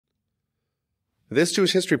This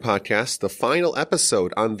Jewish History podcast, the final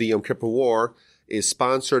episode on the Yom Kippur War, is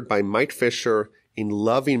sponsored by Mike Fisher in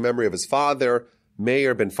loving memory of his father,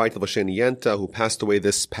 Meir ben Feitel Vasheni Yenta, who passed away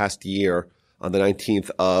this past year on the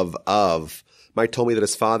 19th of Av. Mike told me that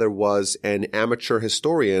his father was an amateur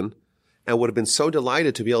historian and would have been so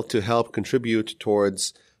delighted to be able to help contribute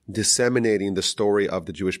towards disseminating the story of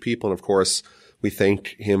the Jewish people. And of course, we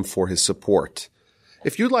thank him for his support.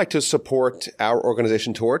 If you'd like to support our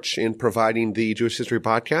organization Torch in providing the Jewish History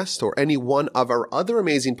Podcast or any one of our other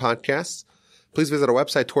amazing podcasts, please visit our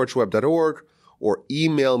website, torchweb.org, or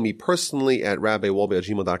email me personally at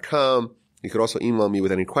rabbiwolbe@gmail.com. You could also email me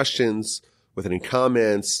with any questions, with any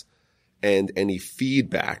comments, and any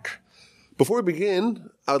feedback. Before we begin,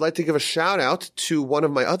 I would like to give a shout out to one of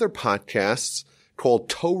my other podcasts called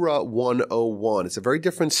Torah 101. It's a very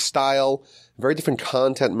different style, very different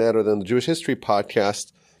content matter than the Jewish History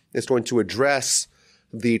Podcast. It's going to address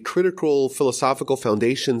the critical philosophical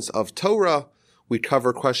foundations of Torah. We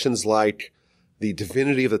cover questions like the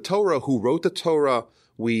divinity of the Torah, who wrote the Torah.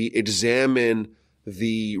 We examine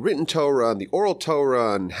the written Torah and the oral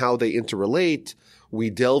Torah and how they interrelate.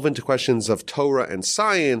 We delve into questions of Torah and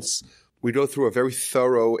science. We go through a very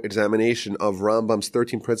thorough examination of Rambam's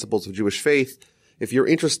 13 Principles of Jewish Faith. If you're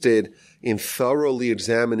interested in thoroughly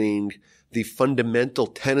examining the fundamental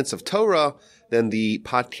tenets of Torah, then the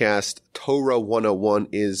podcast Torah 101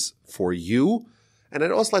 is for you. And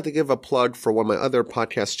I'd also like to give a plug for one of my other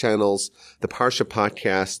podcast channels, the Parsha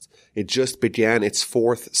Podcast. It just began its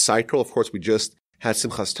fourth cycle. Of course, we just had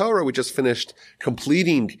Simchas Torah. We just finished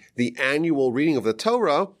completing the annual reading of the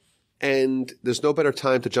Torah. And there's no better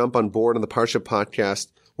time to jump on board on the Parsha Podcast.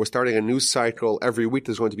 We're starting a new cycle every week.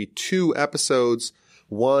 There's going to be 2 episodes,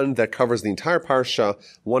 one that covers the entire Parsha,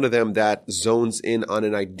 one of them that zones in on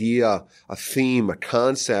an idea, a theme, a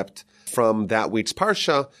concept from that week's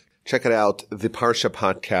Parsha. Check it out, the Parsha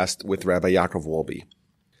Podcast with Rabbi Yaakov Wolbe.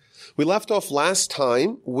 We left off last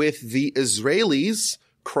time with the Israelis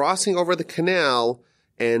crossing over the canal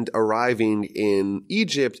and arriving in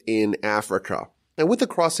Egypt in Africa. And with the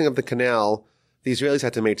crossing of the canal, the Israelis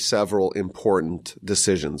had to make several important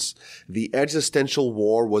decisions. The existential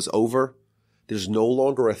war was over. There's no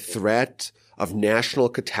longer a threat of national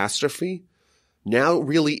catastrophe. Now,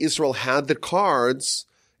 really, Israel had the cards,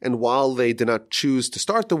 and while they did not choose to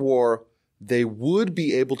start the war, they would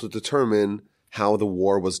be able to determine how the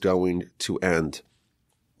war was going to end.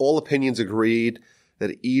 All opinions agreed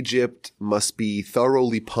that Egypt must be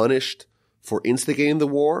thoroughly punished for instigating the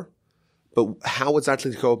war, but how exactly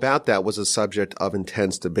to go about that was a subject of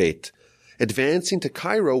intense debate. Advancing to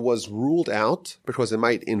Cairo was ruled out because it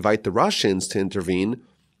might invite the Russians to intervene,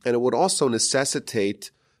 and it would also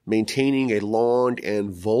necessitate maintaining a long and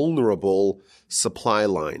vulnerable supply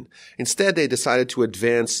line. Instead, they decided to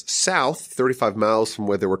advance south, 35 miles from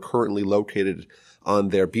where they were currently located on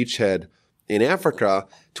their beachhead in Africa,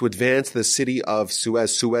 to advance the city of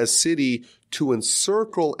Suez City, to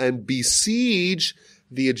encircle and besiege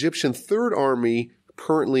the Egyptian Third Army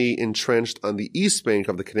currently entrenched on the east bank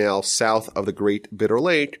of the canal south of the Great Bitter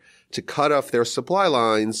Lake, to cut off their supply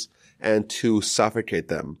lines and to suffocate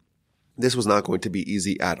them. This was not going to be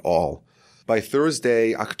easy at all. By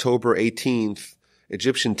Thursday, October 18th,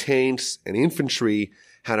 Egyptian tanks and infantry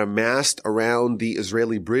had amassed around the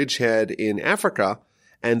Israeli bridgehead in Africa,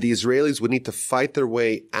 and the Israelis would need to fight their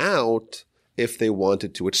way out if they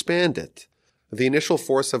wanted to expand it. The initial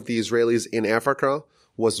force of the Israelis in Africa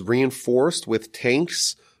was reinforced with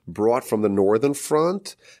tanks brought from the northern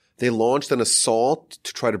front. They launched an assault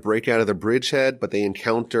to try to break out of the bridgehead, but they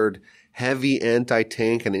encountered heavy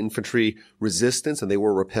anti-tank and infantry resistance, and they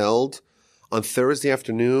were repelled. On Thursday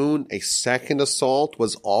afternoon, a second assault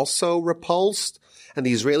was also repulsed, and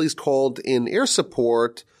the Israelis called in air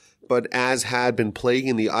support, but as had been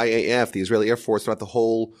plaguing the IAF, the Israeli Air Force, throughout the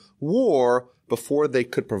whole war, before they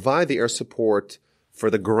could provide the air support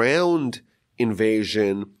for the ground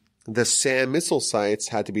invasion, the SAM missile sites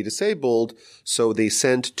had to be disabled, so they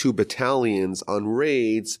sent 2 battalions on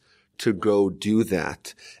raids to go do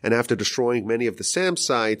that. And after destroying many of the SAM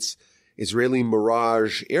sites, Israeli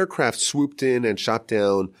Mirage aircraft swooped in and shot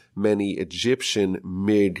down many Egyptian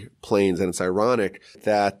MiG planes. And it's ironic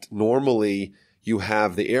that normally you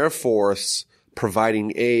have the Air Force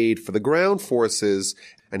providing aid for the ground forces,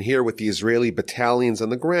 and here with the Israeli battalions on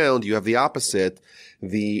the ground, you have the opposite.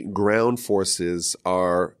 The ground forces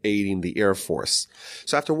are aiding the Air Force.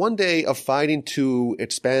 So after one day of fighting to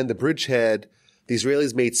expand the bridgehead, the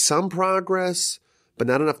Israelis made some progress, but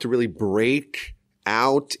not enough to really break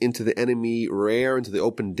out into the enemy rear, into the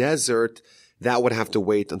open desert. That would have to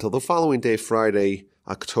wait until the following day, Friday,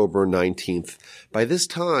 October 19th. By this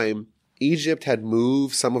time, Egypt had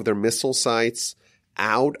moved some of their missile sites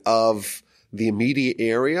out of the immediate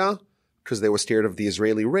area because they were scared of the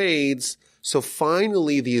Israeli raids. So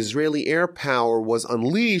finally, the Israeli air power was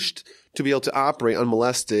unleashed to be able to operate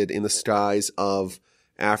unmolested in the skies of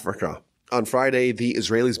Africa. On Friday, the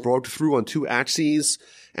Israelis broke through on two axes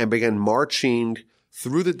and began marching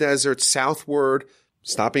through the desert southward,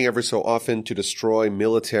 stopping every so often to destroy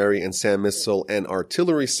military and SAM missile and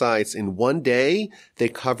artillery sites. In one day, they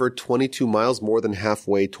covered 22 miles, more than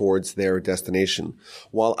halfway towards their destination.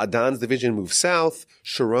 While Adan's division moved south,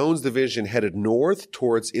 Sharon's division headed north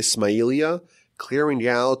towards Ismailia, clearing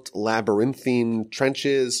out labyrinthine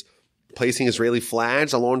trenches, placing Israeli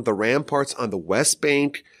flags along the ramparts on the west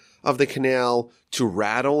bank of the canal to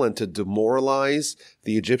rattle and to demoralize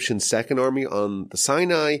the Egyptian Second Army on the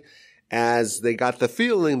Sinai, as they got the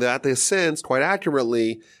feeling that they sensed quite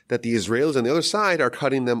accurately that the Israelis on the other side are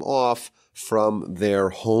cutting them off from their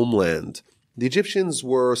homeland. The Egyptians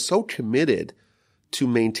were so committed to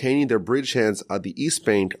maintaining their bridgeheads on the east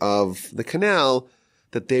bank of the canal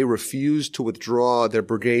that they refused to withdraw their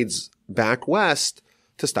brigades back west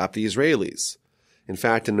to stop the Israelis. In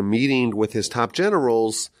fact, in a meeting with his top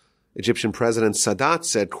generals, Egyptian President Sadat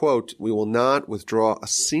said, quote, "We will not withdraw a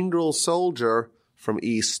single soldier from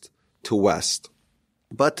east to west."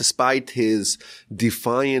 But despite his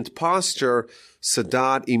defiant posture,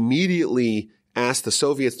 Sadat immediately asked the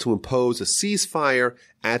Soviets to impose a ceasefire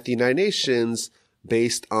at the United Nations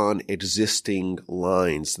based on existing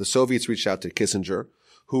lines. The Soviets reached out to Kissinger,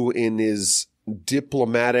 who in his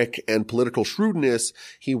diplomatic and political shrewdness,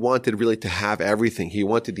 he wanted really to have everything. He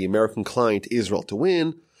wanted the American client Israel to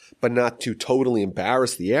win, but not to totally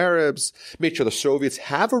embarrass the Arabs, make sure the Soviets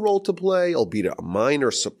have a role to play, albeit a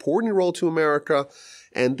minor supporting role to America.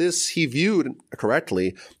 And this he viewed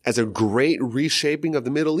correctly as a great reshaping of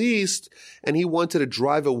the Middle East. And he wanted to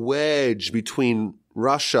drive a wedge between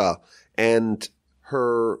Russia and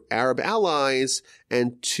her Arab allies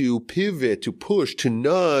and to pivot, to push, to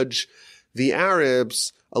nudge the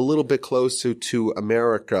Arabs a little bit closer to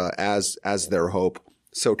America as their hope.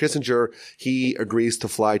 So Kissinger, he agrees to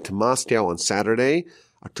fly to Moscow on Saturday,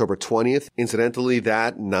 October 20th. Incidentally,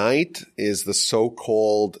 that night is the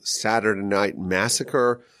so-called Saturday Night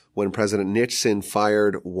Massacre when President Nixon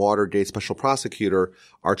fired Watergate Special Prosecutor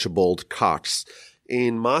Archibald Cox.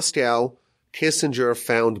 In Moscow, Kissinger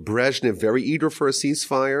found Brezhnev very eager for a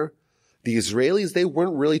ceasefire. The Israelis, they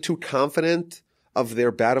weren't really too confident of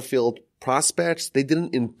their battlefield prospects. They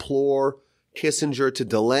didn't implore Kissinger to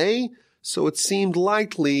delay, so it seemed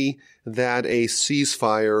likely that a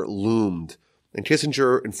ceasefire loomed. And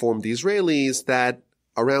Kissinger informed the Israelis that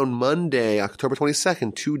around Monday, October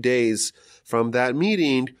 22nd, 2 days from that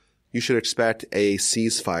meeting, you should expect a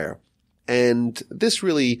ceasefire. And this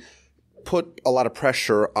really put a lot of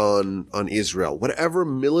pressure on Israel. Whatever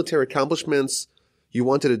military accomplishments you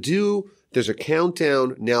wanted to do, there's a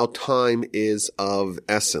countdown. Now time is of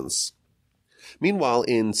essence. Meanwhile,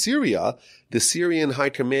 in Syria, the Syrian High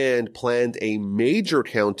Command planned a major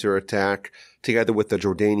counterattack together with the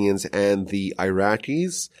Jordanians and the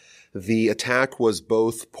Iraqis. The attack was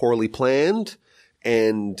both poorly planned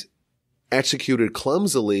and executed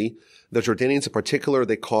clumsily. The Jordanians in particular,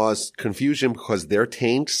 they caused confusion because their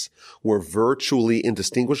tanks were virtually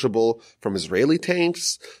indistinguishable from Israeli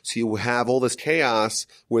tanks. So you have all this chaos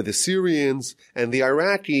where the Syrians and the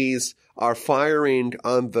Iraqis are firing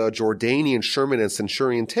on the Jordanian Sherman and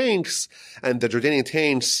Centurion tanks, and the Jordanian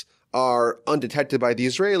tanks are undetected by the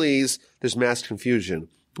Israelis. There's mass confusion.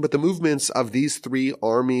 But the movements of these three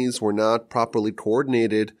armies were not properly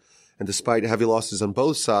coordinated, and despite heavy losses on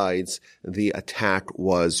both sides, the attack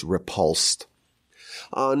was repulsed.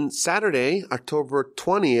 On Saturday, October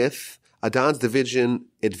 20th, Adan's division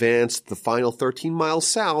advanced the final 13 miles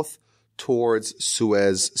south towards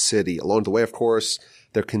Suez City. Along the way, of course,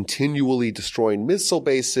 they're continually destroying missile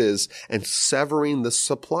bases and severing the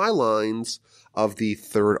supply lines of the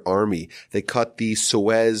Third Army. They cut the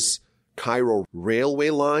Suez-Cairo railway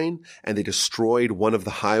line, and they destroyed one of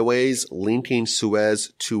the highways linking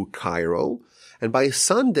Suez to Cairo. And by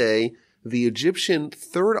Sunday, the Egyptian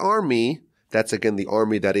Third Army, that's again the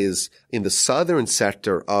army that is in the southern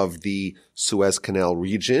sector of the Suez Canal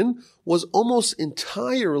region, was almost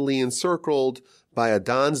entirely encircled by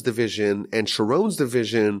Adan's division, and Sharon's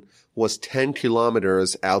division was 10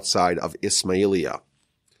 kilometers outside of Ismailia.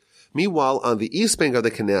 Meanwhile, on the east bank of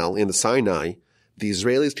the canal in the Sinai, the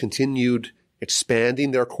Israelis continued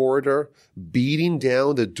expanding their corridor, beating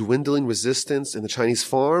down the dwindling resistance in the Chinese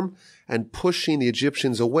farm, and pushing the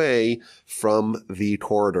Egyptians away from the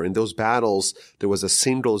corridor. In those battles, there was a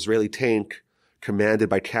single Israeli tank commanded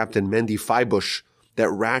by Captain Mendy Feibush that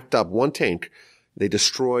racked up one tank. They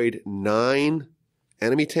destroyed 9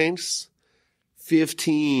 enemy tanks,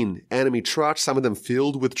 15 enemy trucks, some of them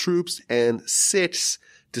filled with troops, and 6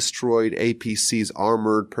 destroyed APC's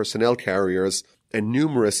armored personnel carriers and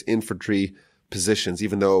numerous infantry positions,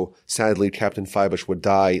 even though, sadly, Captain Feibush would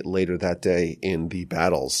die later that day in the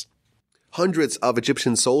battles. Hundreds of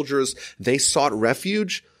Egyptian soldiers, they sought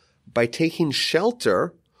refuge by taking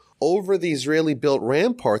shelter over the Israeli-built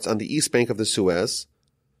ramparts on the east bank of the Suez.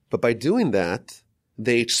 But by doing that,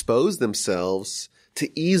 they exposed themselves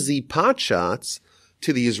to easy potshots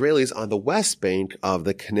to the Israelis on the west bank of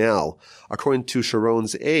the canal. According to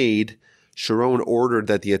Sharon's aide, Sharon ordered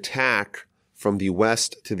that the attack from the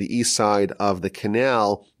west to the east side of the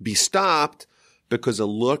canal be stopped because it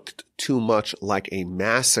looked too much like a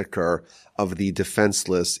massacre of the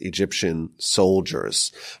defenseless Egyptian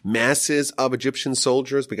soldiers. Masses of Egyptian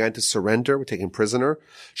soldiers began to surrender, were taken prisoner.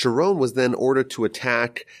 Sharon was then ordered to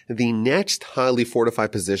attack the next highly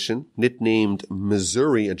fortified position, nicknamed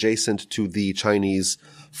Missouri, adjacent to the Chinese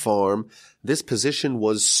farm. This position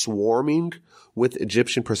was swarming with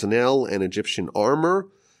Egyptian personnel and Egyptian armor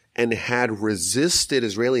and had resisted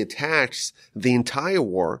Israeli attacks the entire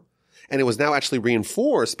war. And it was now actually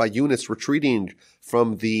reinforced by units retreating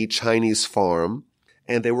from the Chinese farm.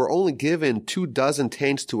 And they were only given 24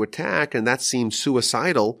 tanks to attack, and that seemed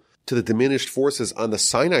suicidal to the diminished forces on the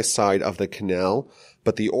Sinai side of the canal.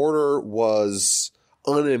 But the order was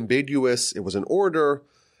unambiguous. It was an order.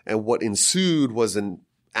 And what ensued was an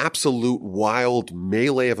absolute wild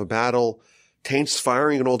melee of a battle. Tanks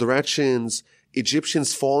firing in all directions.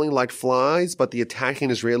 Egyptians falling like flies, but the attacking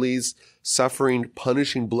Israelis suffering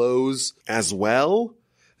punishing blows as well.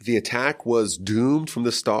 The attack was doomed from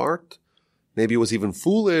the start. Maybe it was even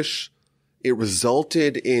foolish. It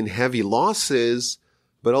resulted in heavy losses,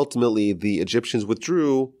 but ultimately the Egyptians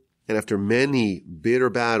withdrew, and after many bitter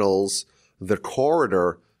battles, the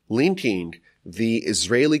corridor linking the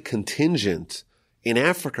Israeli contingent in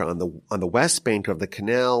Africa on the west bank of the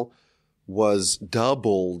canal was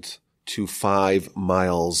doubled to 5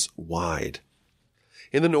 miles wide.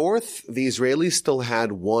 In the north, the Israelis still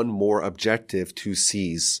had one more objective to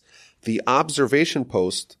seize. The observation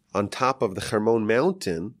post on top of the Hermon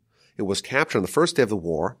mountain, it was captured on the first day of the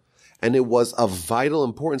war, and it was of vital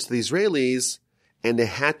importance to the Israelis, and it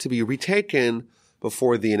had to be retaken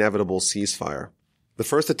before the inevitable ceasefire. The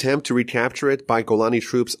first attempt to recapture it by Golani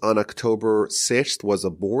troops on October 6th was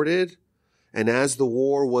aborted, and as the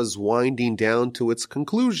war was winding down to its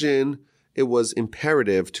conclusion, it was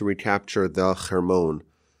imperative to recapture the Hermon.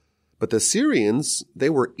 But the Syrians, they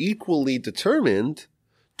were equally determined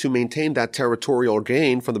to maintain that territorial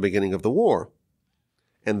gain from the beginning of the war.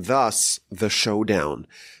 And thus, the showdown.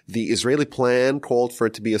 The Israeli plan called for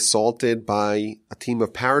it to be assaulted by a team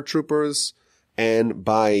of paratroopers and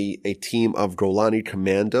by a team of Golani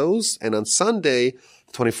commandos. And on Sunday,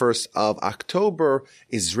 the 21st of October,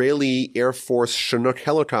 Israeli Air Force Chinook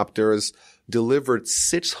helicopters delivered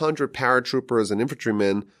 600 paratroopers and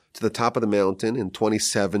infantrymen to the top of the mountain in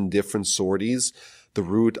 27 different sorties, the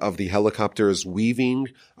route of the helicopters weaving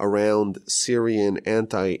around Syrian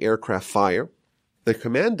anti-aircraft fire. The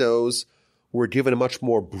commandos were given a much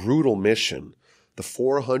more brutal mission. The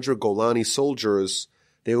 400 Golani soldiers,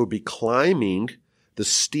 they would be climbing the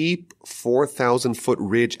steep 4,000-foot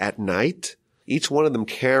ridge at night, each one of them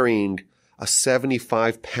carrying a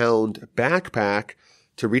 75-pound backpack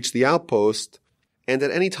to reach the outpost, and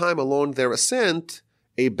at any time along their ascent,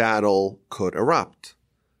 a battle could erupt.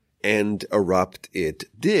 And erupt it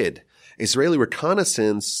did. Israeli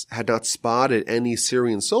reconnaissance had not spotted any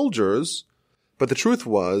Syrian soldiers, but the truth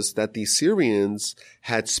was that the Syrians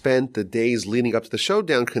had spent the days leading up to the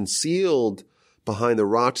showdown concealed behind the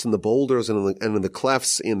rocks and the boulders and in the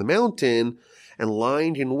clefts in the mountain and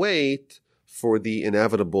lying in wait for the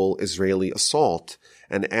inevitable Israeli assault.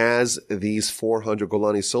 And as these 400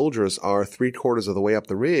 Golani soldiers are 3/4 of the way up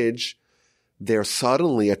the ridge, they're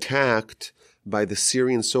suddenly attacked by the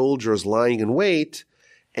Syrian soldiers lying in wait,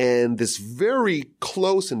 and this very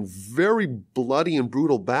close and very bloody and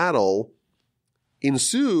brutal battle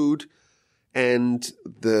ensued, and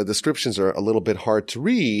the descriptions are a little bit hard to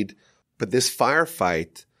read, but this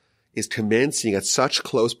firefight is commencing at such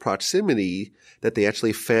close proximity that they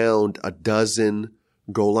actually found 12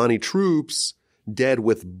 Golani troops dead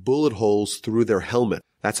with bullet holes through their helmet.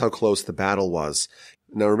 That's how close the battle was.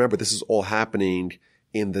 Now remember, this is all happening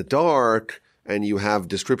in the dark, and you have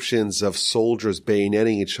descriptions of soldiers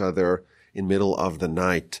bayoneting each other in middle of the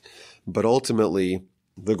night. But ultimately,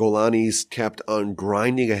 the Golanis kept on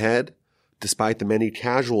grinding ahead despite the many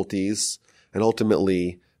casualties, and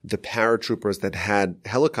ultimately the paratroopers that had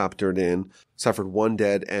helicoptered in suffered 1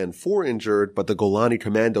 dead and 4 injured, but the Golani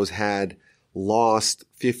commandos had lost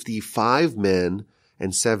 55 men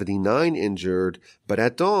and 79 injured. But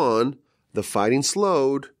at dawn, the fighting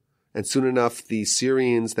slowed, and soon enough the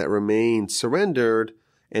Syrians that remained surrendered,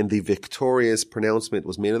 and the victorious pronouncement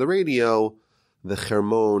was made on the radio: the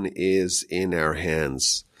Hermon is in our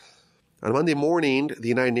hands. On Monday morning, the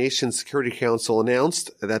United Nations Security Council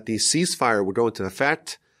announced that the ceasefire would go into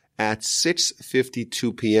effect at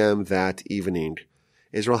 6:52 p.m. that evening.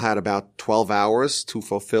 Israel had about 12 hours to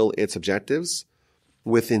fulfill its objectives.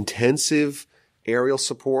 With intensive aerial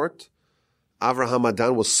support, Avraham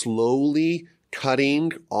Adan was slowly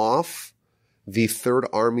cutting off the Third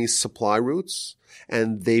Army's supply routes,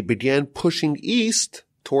 and they began pushing east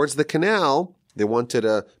towards the canal. They wanted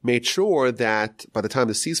to make sure that by the time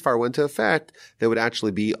the ceasefire went into effect, they would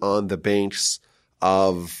actually be on the banks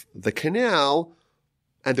of the canal,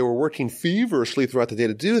 and they were working feverishly throughout the day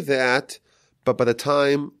to do that. But by the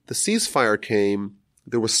time the ceasefire came,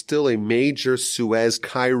 there was still a major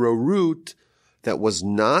Suez-Cairo route that was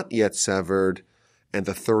not yet severed, and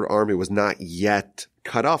the Third Army was not yet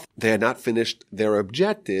cut off. They had not finished their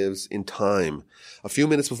objectives in time. A few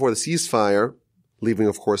minutes before the ceasefire, leaving,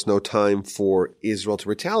 of course, no time for Israel to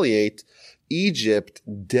retaliate, Egypt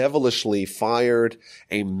devilishly fired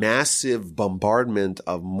a massive bombardment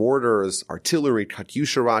of mortars, artillery,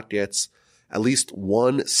 Katyusha rockets, at least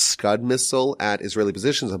one Scud missile at Israeli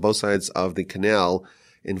positions on both sides of the canal,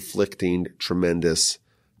 inflicting tremendous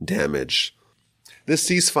damage. This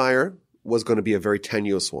ceasefire was going to be a very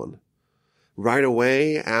tenuous one. Right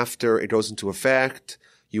away after it goes into effect,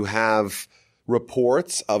 you have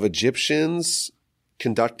reports of Egyptians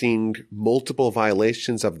conducting multiple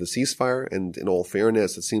violations of the ceasefire, and in all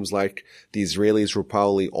fairness, it seems like the Israelis were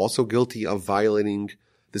probably also guilty of violating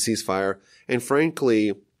the ceasefire. And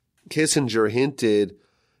frankly, Kissinger hinted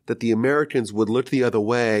that the Americans would look the other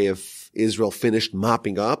way if Israel finished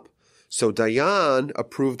mopping up. So Dayan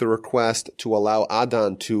approved the request to allow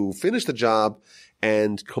Adan to finish the job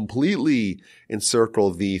and completely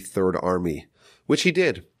encircle the Third Army, which he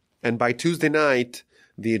did. And by Tuesday night,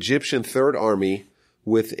 the Egyptian Third Army,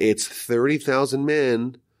 with its 30,000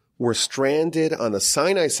 men, were stranded on the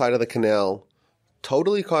Sinai side of the canal,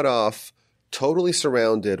 totally cut off, totally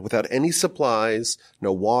surrounded, without any supplies,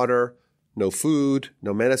 no water, no food,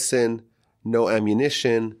 no medicine, no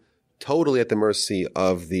ammunition, totally at the mercy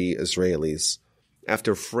of the Israelis.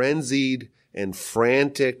 After frenzied and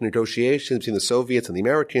frantic negotiations between the Soviets and the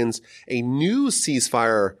Americans, a new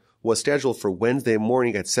ceasefire was scheduled for Wednesday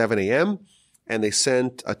morning at 7 a.m., and they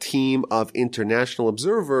sent a team of international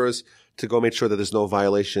observers to go make sure that there's no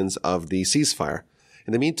violations of the ceasefire.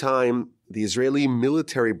 In the meantime, the Israeli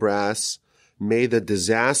military brass made the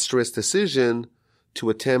disastrous decision to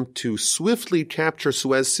attempt to swiftly capture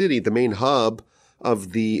Suez City, the main hub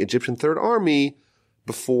of the Egyptian Third Army,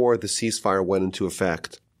 before the ceasefire went into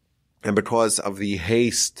effect. And because of the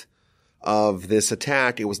haste of this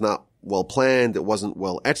attack, it was not well planned, it wasn't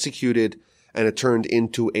well executed, and it turned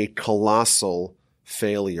into a colossal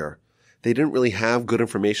failure. They didn't really have good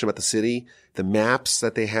information about the city. The maps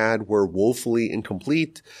that they had were woefully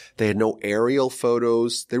incomplete. They had no aerial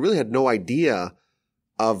photos. They really had no idea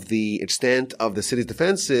of the extent of the city's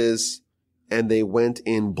defenses, and they went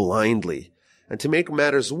in blindly. And to make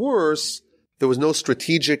matters worse, there was no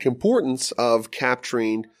strategic importance of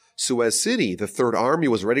capturing Suez City. The Third Army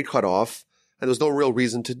was already cut off, and there was no real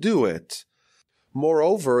reason to do it.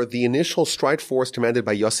 Moreover, the initial strike force commanded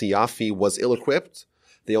by Yossi Yafi was ill-equipped.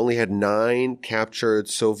 They only had 9 captured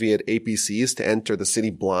Soviet APCs to enter the city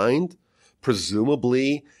blind,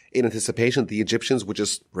 presumably in anticipation that the Egyptians would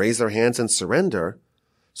just raise their hands and surrender.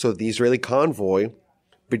 So the Israeli convoy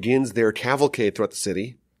begins their cavalcade throughout the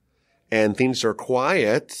city, and things are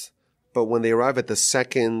quiet, but when they arrive at the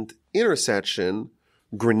second intersection,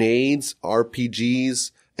 grenades,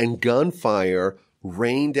 RPGs, and gunfire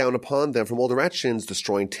rain down upon them from all directions,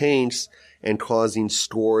 destroying tanks and causing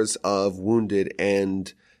scores of wounded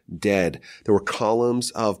and dead. There were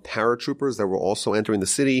columns of paratroopers that were also entering the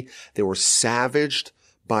city. They were savaged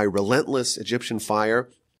by relentless Egyptian fire,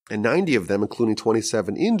 and 90 of them, including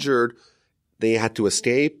 27 injured, they had to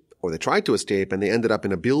escape, or they tried to escape, and they ended up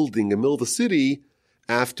in a building in the middle of the city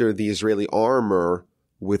after the Israeli armor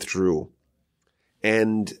withdrew.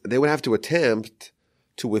 And they would have to attempt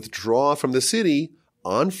to withdraw from the city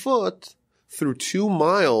on foot through 2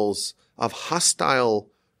 miles of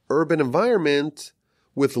hostile urban environment,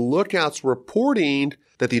 with lookouts reporting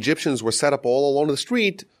that the Egyptians were set up all along the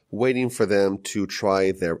street waiting for them to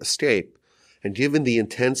try their escape. And given the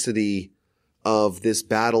intensity of this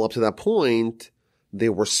battle up to that point, they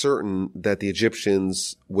were certain that the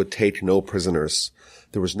Egyptians would take no prisoners.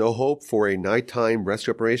 There was no hope for a nighttime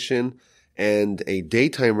rescue operation, and a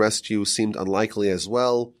daytime rescue seemed unlikely as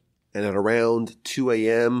well. And at around 2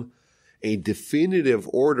 a.m., a definitive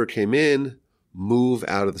order came in, move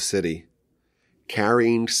out of the city.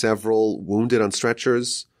 Carrying several wounded on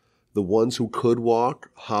stretchers, the ones who could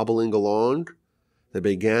walk hobbling along, they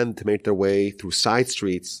began to make their way through side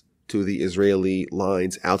streets to the Israeli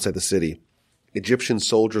lines outside the city. Egyptian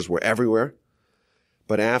soldiers were everywhere,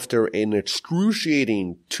 but after an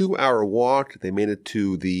excruciating 2-hour walk, they made it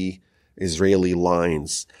to the Israeli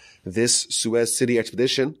lines. This Suez City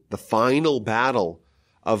expedition, the final battle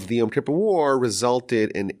of the Yom Kippur War,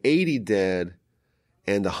 resulted in 80 dead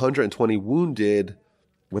and 120 wounded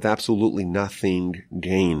with absolutely nothing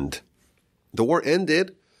gained. The war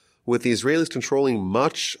ended with the Israelis controlling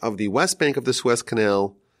much of the west bank of the Suez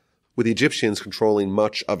Canal, with the Egyptians controlling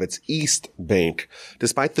much of its east bank.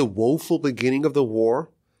 Despite the woeful beginning of the war,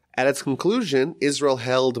 at its conclusion, Israel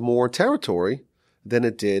held more territory than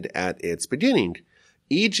it did at its beginning.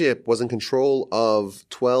 Egypt was in control of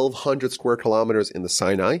 1,200 square kilometers in the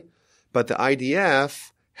Sinai, but the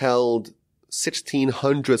IDF held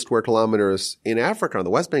 1,600 square kilometers in Africa on the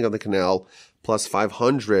west bank of the canal, plus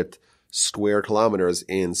 500 square kilometers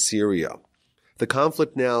in Syria. The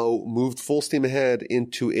conflict now moved full steam ahead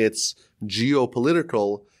into its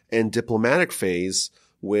geopolitical and diplomatic phase,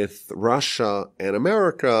 with Russia and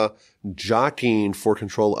America jockeying for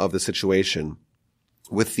control of the situation.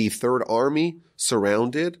 With the Third Army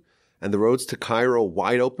surrounded and the roads to Cairo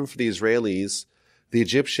wide open for the Israelis, the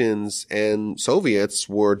Egyptians and Soviets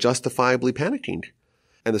were justifiably panicking.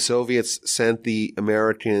 And the Soviets sent the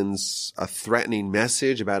Americans a threatening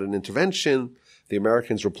message about an intervention. The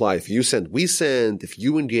Americans reply, if you send, we send. If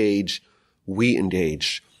you engage, we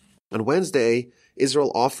engage. On Wednesday,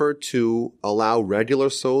 Israel offered to allow regular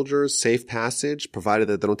soldiers safe passage, provided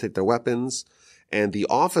that they don't take their weapons, and the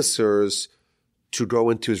officers to go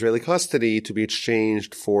into Israeli custody to be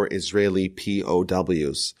exchanged for Israeli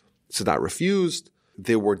POWs. Sadat refused.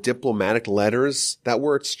 There were diplomatic letters that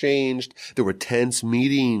were exchanged. There were tense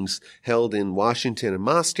meetings held in Washington and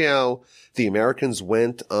Moscow. The Americans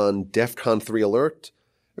went on DEFCON 3 alert.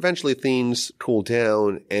 Eventually things cooled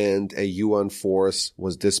down and a UN force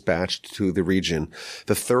was dispatched to the region.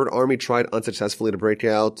 The Third Army tried unsuccessfully to break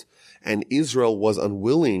out, and Israel was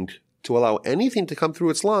unwilling to allow anything to come through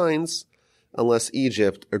its lines unless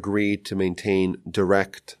Egypt agreed to maintain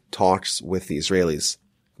direct talks with the Israelis,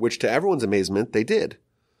 which to everyone's amazement they did.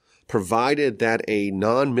 Provided that a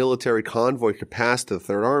non-military convoy could pass to the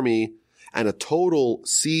Third Army and a total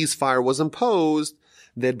ceasefire was imposed,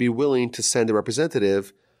 they'd be willing to send a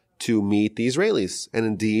representative to meet the Israelis. And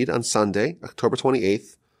indeed, on Sunday, October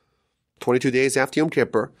 28th, 22 days after Yom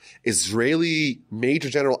Kippur, Israeli Major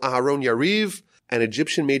General Aharon Yariv and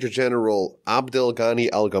Egyptian Major General Abdel Ghani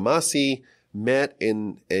al-Gamasi met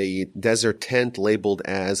in a desert tent labeled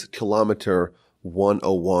as Kilometer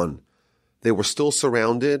 101. They were still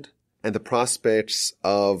surrounded, and the prospects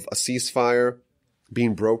of a ceasefire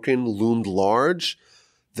being broken loomed large.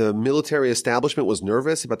 The military establishment was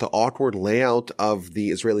nervous about the awkward layout of the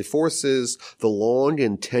Israeli forces, the long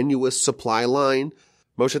and tenuous supply line.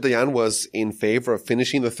 Moshe Dayan was in favor of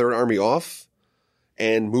finishing the Third Army off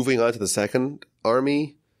and moving on to the Second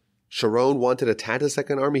Army. Sharon wanted to attack the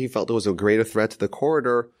Second Army. He felt it was a greater threat to the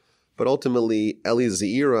corridor. But ultimately, Eli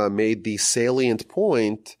Zeira made the salient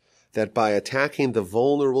point that by attacking the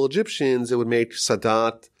vulnerable Egyptians, it would make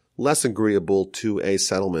Sadat less agreeable to a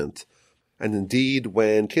settlement. And indeed,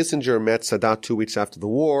 when Kissinger met Sadat 2 weeks after the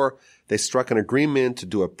war, they struck an agreement to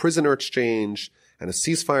do a prisoner exchange and a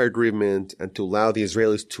ceasefire agreement and to allow the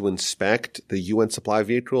Israelis to inspect the UN supply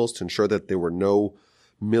vehicles to ensure that there were no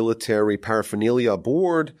military paraphernalia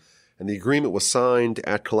aboard. And the agreement was signed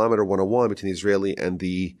at Kilometer 101 between the Israeli and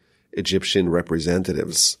the Egyptian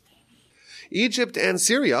representatives. Egypt and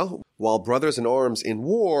Syria, while brothers in arms in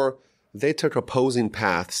war, they took opposing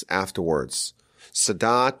paths afterwards.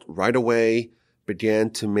 Sadat right away began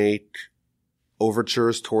to make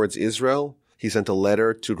overtures towards Israel. He sent a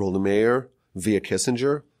letter to Golda Meir via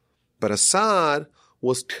Kissinger. But Assad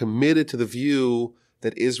was committed to the view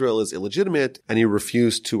that Israel is illegitimate, and he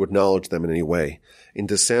refused to acknowledge them in any way. In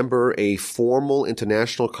December, a formal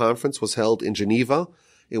international conference was held in Geneva.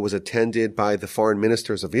 It was attended by the foreign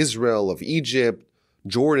ministers of Israel, of Egypt,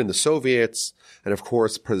 Jordan, the Soviets, and of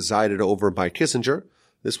course presided over by Kissinger.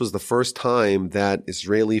 This was the first time that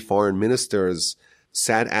Israeli foreign ministers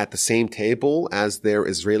sat at the same table as their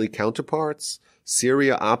Israeli counterparts.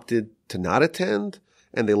 Syria opted to not attend,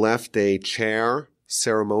 and they left a chair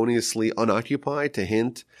ceremoniously unoccupied to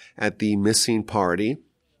hint at the missing party.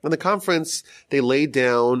 In the conference, they laid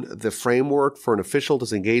down the framework for an official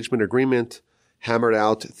disengagement agreement, hammered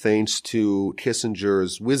out thanks to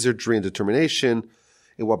Kissinger's wizardry and determination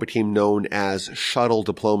in what became known as shuttle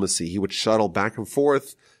diplomacy. He would shuttle back and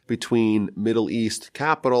forth between Middle East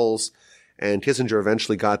capitals, and Kissinger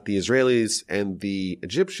eventually got the Israelis and the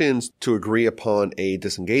Egyptians to agree upon a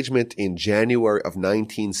disengagement in January of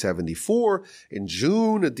 1974. In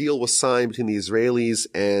June, a deal was signed between the Israelis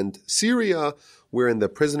and Syria, wherein the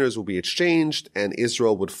prisoners will be exchanged and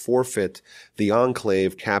Israel would forfeit the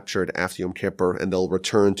enclave captured after Yom Kippur, and they'll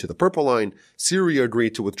return to the Purple Line. Syria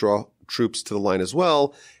agreed to withdraw troops to the line as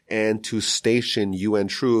well and to station UN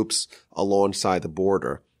troops alongside the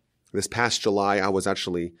border. This past July, I was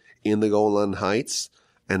actually in the Golan Heights,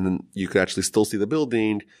 and you could actually still see the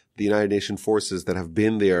building. The United Nations forces that have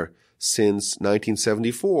been there since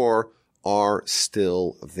 1974 are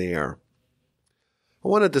still there. I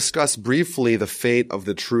want to discuss briefly the fate of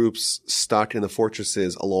the troops stuck in the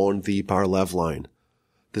fortresses along the Bar-Lev line.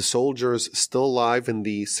 The soldiers still alive in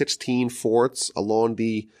the 16 forts along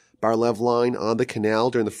the Bar-Lev line on the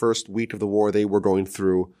canal during the first week of the war, they were going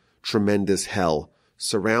through tremendous hell,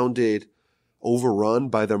 surrounded, overrun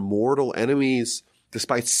by their mortal enemies.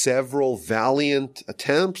 Despite several valiant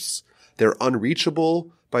attempts, they're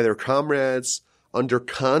unreachable by their comrades under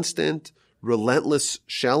constant, relentless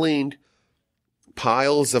shelling,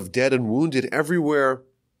 piles of dead and wounded everywhere.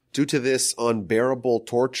 Due to this unbearable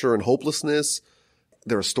torture and hopelessness,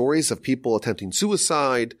 there are stories of people attempting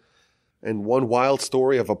suicide, and one wild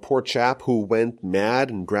story of a poor chap who went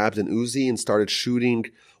mad and grabbed an Uzi and started shooting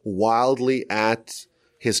wildly at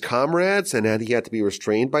his comrades, and he had to be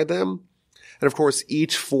restrained by them. And of course,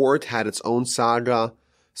 each fort had its own saga.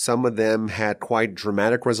 Some of them had quite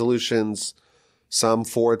dramatic resolutions. Some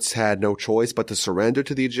forts had no choice but to surrender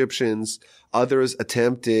to the Egyptians. Others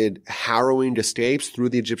attempted harrowing escapes through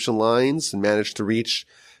the Egyptian lines and managed to reach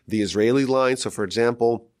the Israeli lines. So, for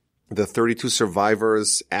example, the 32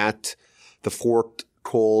 survivors at the fort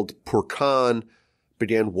called Purkan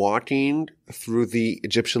began walking through the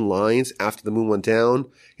Egyptian lines after the moon went down.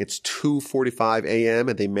 It's 2:45 a.m.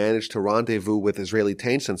 and they managed to rendezvous with Israeli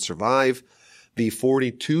tanks and survive. The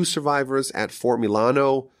 42 survivors at Fort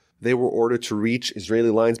Milano, they were ordered to reach Israeli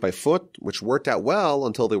lines by foot, which worked out well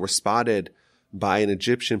until they were spotted by an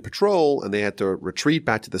Egyptian patrol and they had to retreat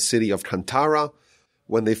back to the city of Kantara.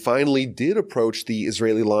 When they finally did approach the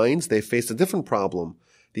Israeli lines, they faced a different problem.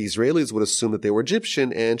 The Israelis would assume that they were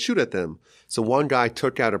Egyptian and shoot at them. So one guy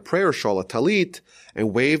took out a prayer shawl, a talit,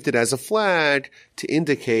 and waved it as a flag to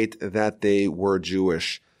indicate that they were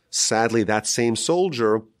Jewish. Sadly, that same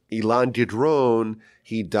soldier, Ilan Gidron,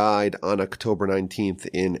 he died on October 19th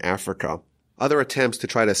in Africa. Other attempts to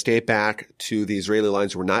try to escape back to the Israeli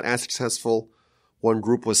lines were not as successful. One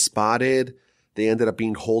group was spotted. They ended up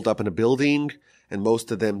being holed up in a building, and most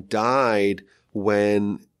of them died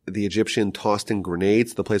when the Egyptian tossed in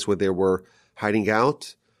grenades to the place where they were hiding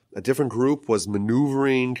out. A different group was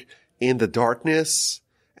maneuvering in the darkness,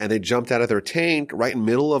 and they jumped out of their tank right in the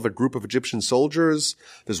middle of a group of Egyptian soldiers.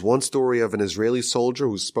 There's one story of an Israeli soldier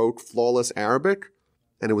who spoke flawless Arabic,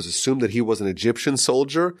 and it was assumed that he was an Egyptian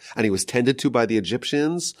soldier, and he was tended to by the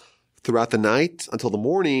Egyptians throughout the night until the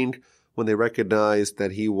morning when they recognized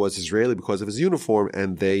that he was Israeli because of his uniform,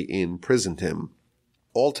 and they imprisoned him.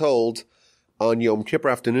 All told, on Yom Kippur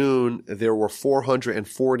afternoon, there were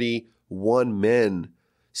 441 men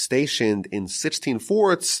stationed in 16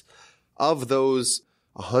 forts. Of those,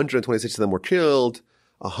 126 of them were killed,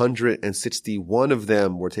 161 of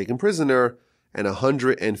them were taken prisoner, and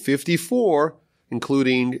 154,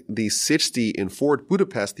 including the 60 in Fort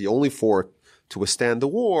Budapest, the only fort to withstand the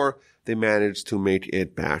war, they managed to make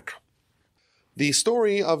it back. The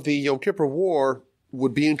story of the Yom Kippur War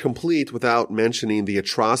would be incomplete without mentioning the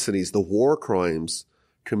atrocities, the war crimes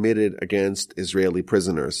committed against Israeli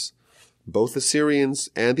prisoners. Both the Syrians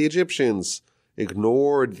and the Egyptians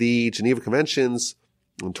ignored the Geneva Conventions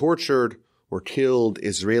and tortured or killed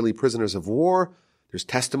Israeli prisoners of war. There's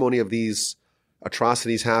testimony of these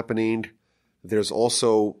atrocities happening. There's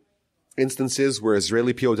also instances where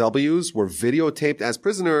Israeli POWs were videotaped as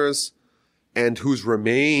prisoners and whose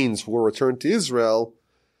remains were returned to Israel,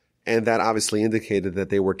 and that obviously indicated that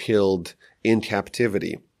they were killed in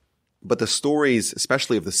captivity. But the stories,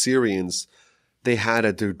 especially of the Syrians, they had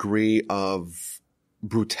a degree of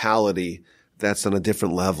brutality that's on a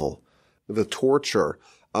different level. The torture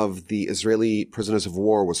of the Israeli prisoners of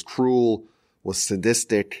war was cruel, was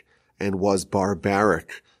sadistic, and was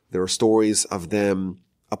barbaric. There are stories of them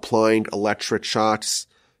applying electric shocks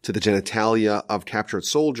to the genitalia of captured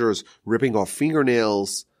soldiers, ripping off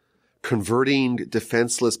fingernails, converting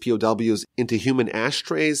defenseless POWs into human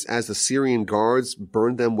ashtrays as the Syrian guards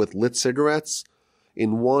burned them with lit cigarettes.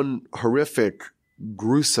 In one horrific,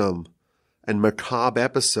 gruesome, and macabre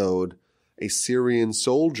episode, a Syrian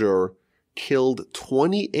soldier killed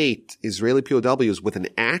 28 Israeli POWs with an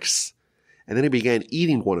axe, and then he began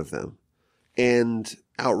eating one of them. And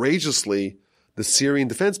outrageously, the Syrian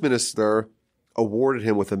defense minister awarded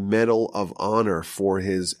him with a Medal of Honor for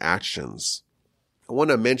his actions. I want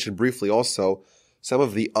to mention briefly also some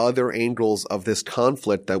of the other angles of this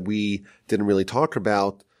conflict that we didn't really talk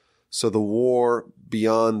about. So the war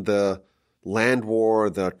beyond the land war,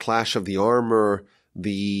 the clash of the armor,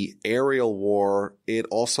 the aerial war, it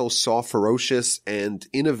also saw ferocious and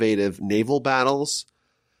innovative naval battles.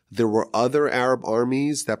 There were other Arab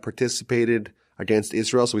armies that participated against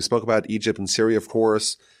Israel. So we spoke about Egypt and Syria, of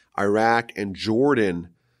course, Iraq and Jordan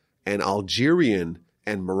and Algerian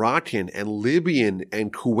and Moroccan and Libyan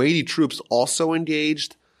and Kuwaiti troops also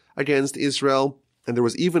engaged against Israel. And there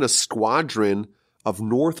was even a squadron of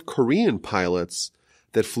North Korean pilots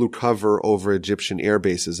that flew cover over Egyptian air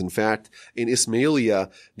bases. In fact, in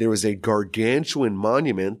Ismailia, there was a gargantuan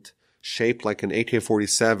monument shaped like an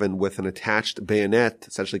AK-47 with an attached bayonet.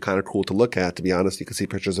 It's actually kind of cool to look at, to be honest. You can see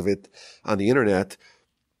pictures of it on the internet.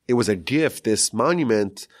 It was a gift, this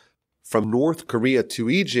monument, from North Korea to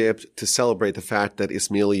Egypt to celebrate the fact that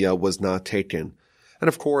Ismailia was not taken. And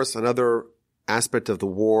of course, another aspect of the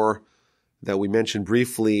war that we mentioned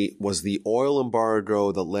briefly was the oil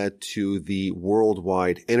embargo that led to the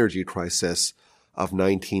worldwide energy crisis of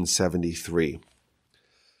 1973.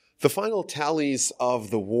 The final tallies of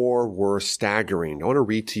the war were staggering. I want to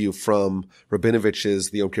read to you from Rabinovich's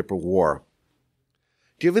The Yom Kippur War.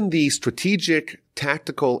 Given the strategic,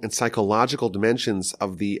 tactical, and psychological dimensions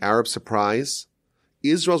of the Arab surprise,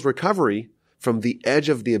 Israel's recovery from the edge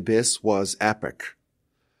of the abyss was epic.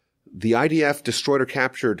 The IDF destroyed or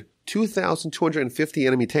captured 2,250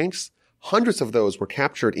 enemy tanks. Hundreds of those were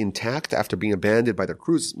captured intact after being abandoned by their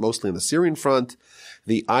crews, mostly on the Syrian front.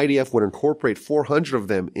 The IDF would incorporate 400 of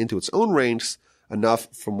them into its own ranks,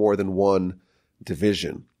 enough for more than one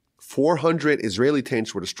division. 400 Israeli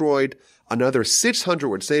tanks were destroyed. Another 600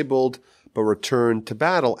 were disabled, but returned to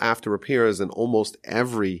battle after repairs, and almost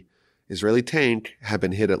every Israeli tank had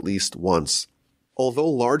been hit at least once. Although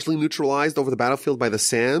largely neutralized over the battlefield by the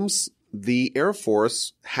SAMs, the Air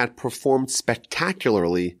Force had performed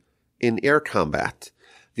spectacularly in air combat.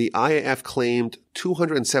 The IAF claimed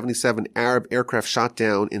 277 Arab aircraft shot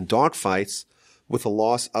down in dogfights with a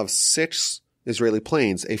loss of 6 Israeli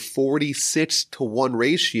planes, a 46-to-1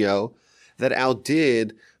 ratio that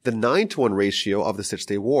outdid the 9-to-1 ratio of the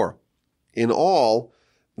Six-Day War. In all,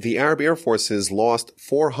 the Arab air forces lost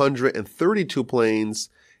 432 planes,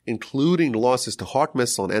 including losses to Hawk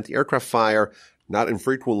missile and anti-aircraft fire, not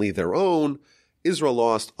infrequently their own. Israel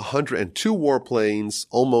lost 102 warplanes,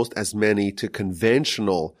 almost as many to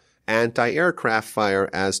conventional anti-aircraft fire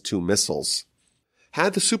as to missiles.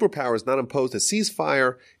 Had the superpowers not imposed a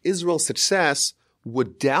ceasefire, Israel's success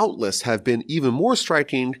would doubtless have been even more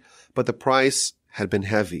striking, but the price had been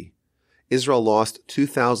heavy. Israel lost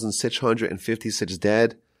 2,656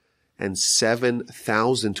 dead and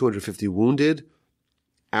 7,250 wounded.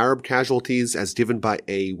 Arab casualties, as given by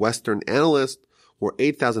a Western analyst, were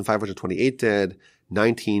 8,528 dead,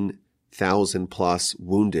 19,000 plus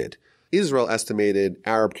wounded. Israel estimated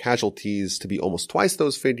Arab casualties to be almost twice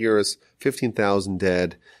those figures, 15,000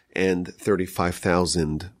 dead and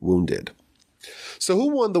 35,000 wounded. So who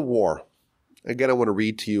won the war? Again, I want to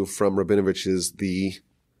read to you from Rabinovich's The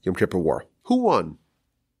Yom Kippur War. Who won?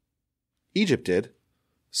 Egypt did.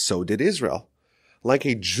 So did Israel. Like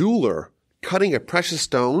a jeweler cutting a precious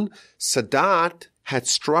stone, Sadat had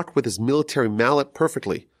struck with his military mallet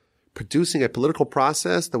perfectly, producing a political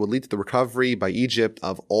process that would lead to the recovery by Egypt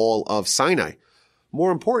of all of Sinai.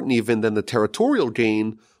 More important even than the territorial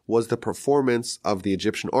gain was the performance of the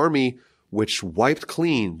Egyptian army, which wiped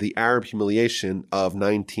clean the Arab humiliation of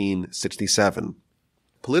 1967.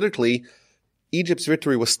 Politically, Egypt's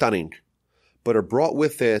victory was stunning, but it brought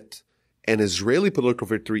with it an Israeli political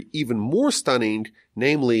victory even more stunning,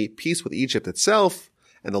 namely peace with Egypt itself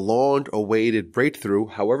and the long-awaited breakthrough,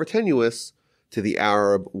 however tenuous, to the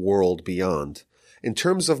Arab world beyond. In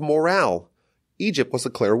terms of morale, Egypt was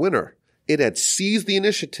a clear winner. It had seized the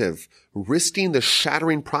initiative, risking the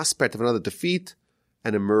shattering prospect of another defeat,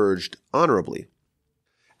 and emerged honorably.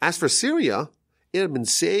 As for Syria, it had been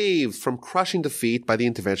saved from crushing defeat by the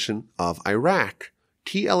intervention of Iraq.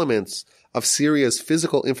 Key elements of Syria's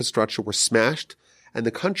physical infrastructure were smashed, and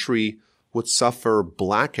the country would suffer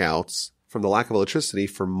blackouts from the lack of electricity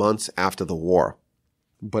for months after the war.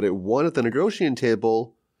 But it won at the negotiating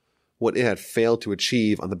table what it had failed to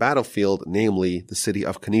achieve on the battlefield, namely the city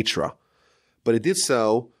of Kenitra. But it did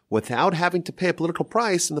so without having to pay a political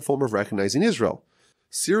price in the form of recognizing Israel.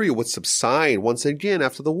 Syria would subside once again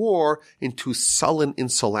after the war into sullen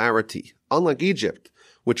insularity. Unlike Egypt,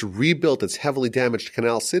 which rebuilt its heavily damaged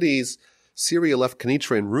canal cities, Syria left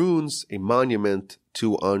Kenitra in ruins, a monument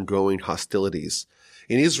to ongoing hostilities.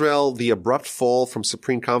 In Israel, the abrupt fall from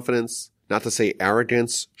supreme confidence, not to say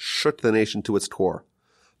arrogance, shook the nation to its core.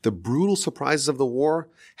 The brutal surprises of the war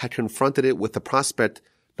had confronted it with the prospect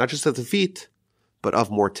not just of defeat, but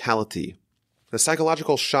of mortality. The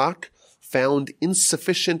psychological shock found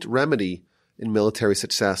insufficient remedy in military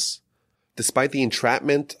success. Despite the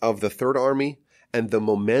entrapment of the Third Army and the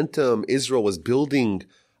momentum Israel was building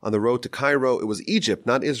on the road to Cairo, it was Egypt,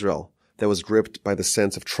 not Israel, that was gripped by the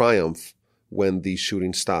sense of triumph when the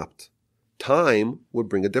shooting stopped. Time would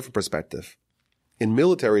bring a different perspective. In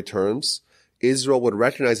military terms, Israel would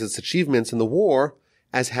recognize its achievements in the war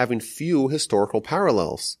as having few historical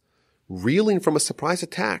parallels. Reeling from a surprise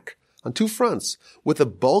attack on two fronts, with the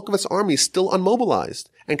bulk of its army still unmobilized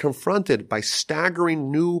and confronted by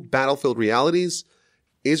staggering new battlefield realities,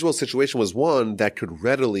 Israel's situation was one that could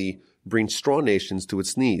readily bring strong nations to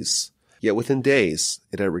its knees. Yet within days,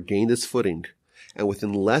 it had regained its footing, and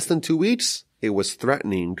within less than 2 weeks, it was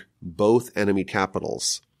threatening both enemy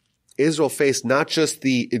capitals. Israel faced not just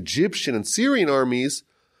the Egyptian and Syrian armies,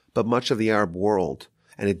 but much of the Arab world,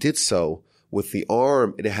 and it did so with the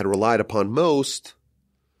arm it had relied upon most,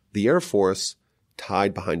 the Air Force,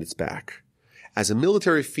 tied behind its back. As a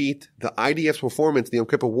military feat, the IDF's performance in the Yom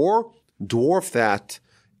Kippur War dwarfed that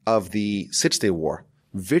of the Six-Day War.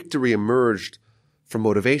 Victory emerged from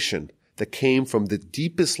motivation that came from the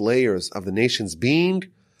deepest layers of the nation's being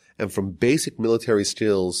and from basic military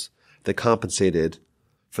skills that compensated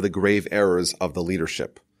for the grave errors of the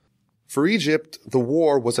leadership. For Egypt, the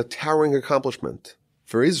war was a towering accomplishment.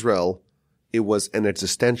 For Israel, it was an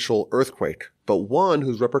existential earthquake, but one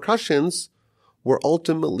whose repercussions were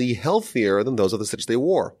ultimately healthier than those of the Six-Day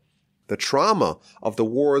War. The trauma of the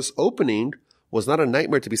war's opening was not a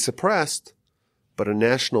nightmare to be suppressed, but a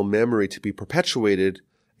national memory to be perpetuated,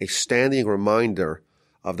 a standing reminder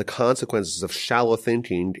of the consequences of shallow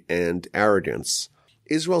thinking and arrogance.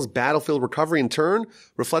 Israel's battlefield recovery, in turn,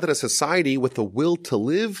 reflected a society with the will to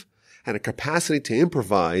live and a capacity to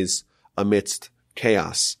improvise amidst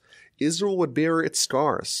chaos. Israel would bear its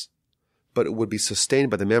scars, but it would be sustained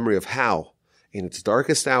by the memory of how, in its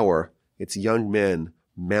darkest hour, its young men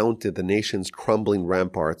mounted the nation's crumbling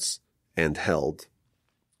ramparts and held.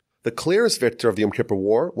 The clearest victor of the Yom Kippur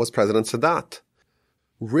War was President Sadat.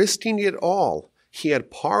 Risking it all, he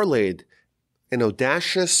had parlayed an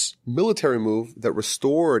audacious military move that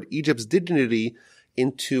restored Egypt's dignity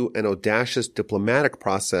into an audacious diplomatic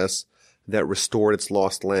process that restored its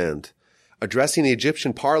lost land. Addressing the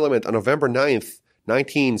Egyptian parliament on November 9th,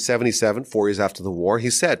 1977, 4 years after the war, he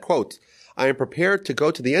said, quote, "I am prepared to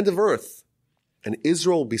go to the end of earth, and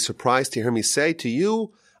Israel will be surprised to hear me say to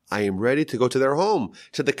you, I am ready to go to their home,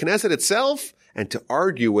 to the Knesset itself, and to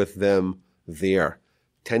argue with them there."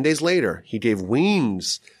 10 days later, he gave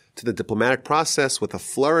wings to the diplomatic process with a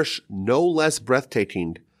flourish no less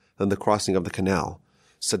breathtaking than the crossing of the canal.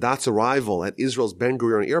 Sadat's arrival at Israel's Ben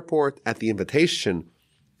Gurion airport at the invitation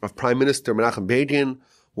of Prime Minister Menachem Begin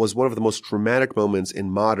was one of the most dramatic moments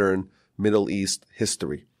in modern Middle East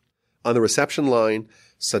history. On the reception line,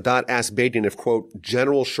 Sadat asked Begin if, quote,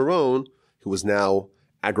 General Sharon, who was now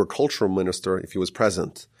agricultural minister, if he was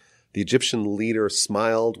present. The Egyptian leader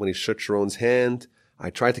smiled when he shook Sharon's hand. "I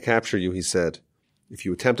tried to capture you," he said. "If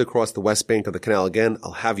you attempt to cross the west bank of the canal again,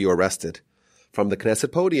 I'll have you arrested." From the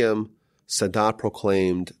Knesset podium, Sadat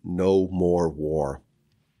proclaimed no more war.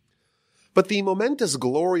 But the momentous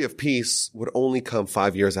glory of peace would only come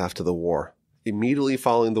 5 years after the war. Immediately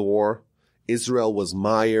following the war, Israel was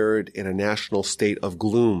mired in a national state of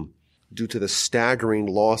gloom. Due to the staggering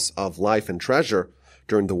loss of life and treasure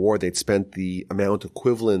during the war, they'd spent the amount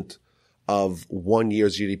equivalent of 1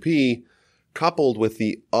 year's GDP, coupled with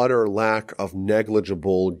the utter lack of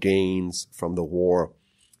negligible gains from the war.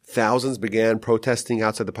 Thousands began protesting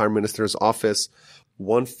outside the Prime Minister's office.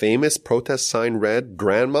 One famous protest sign read,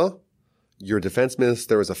 "Grandma, your defense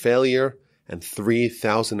minister is a failure, and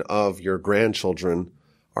 3,000 of your grandchildren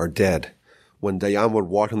are dead." When Dayan would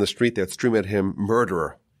walk on the street, they'd scream at him,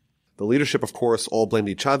 "Murderer." The leadership, of course, all blamed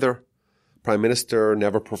each other. Prime Minister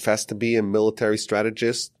never professed to be a military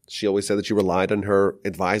strategist. She always said that she relied on her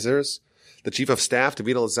advisors. The Chief of Staff,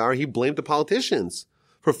 David Al-Azhar, he blamed the politicians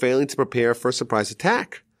for failing to prepare for a surprise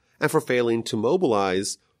attack and for failing to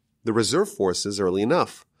mobilize the reserve forces early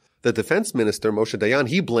enough. The defense minister, Moshe Dayan,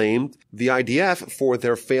 he blamed the IDF for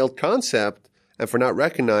their failed concept and for not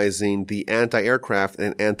recognizing the anti-aircraft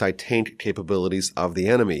and anti-tank capabilities of the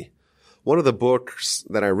enemy. One of the books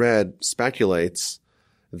that I read speculates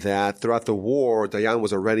that throughout the war, Dayan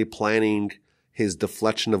was already planning his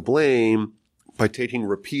deflection of blame by taking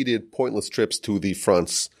repeated pointless trips to the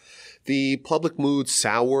fronts. The public mood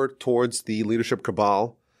soured towards the leadership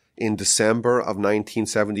cabal in December of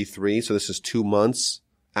 1973. So this is 2 months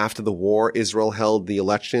after the war. Israel held the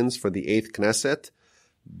elections for the 8th Knesset.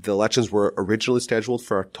 The elections were originally scheduled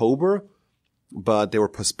for October, but they were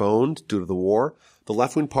postponed due to the war. The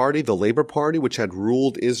left-wing party, the Labor Party, which had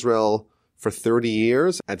ruled Israel for 30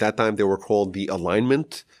 years, at that time they were called the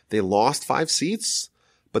Alignment. They lost 5 seats,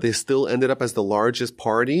 but they still ended up as the largest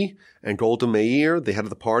party. And Golda Meir, the head of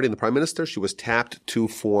the party and the prime minister, she was tapped to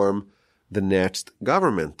form the next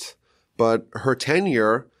government. But her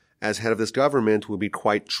tenure as head of this government would be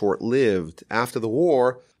quite short-lived. After the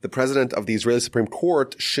war, the president of the Israeli Supreme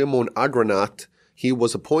Court, Shimon Agranat, he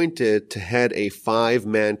was appointed to head a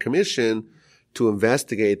 5-man commission to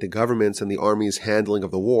investigate the government's and the army's handling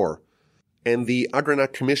of the war. And the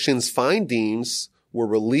Agranat Commission's findings were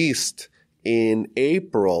released in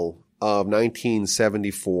April of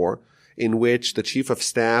 1974, in which the chief of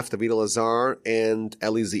staff, David Elazar, and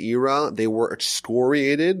Eli Zeira, they were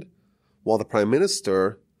excoriated, while the prime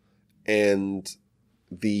minister and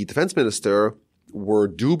the defense minister were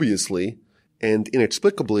dubiously and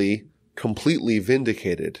inexplicably completely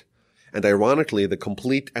vindicated. And ironically, the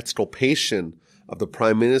complete exculpation of the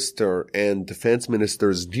prime minister and defense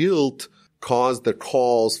minister's guilt caused the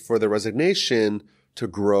calls for their resignation to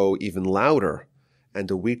grow even louder. And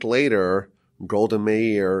a week later, Golda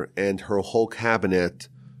Meir and her whole cabinet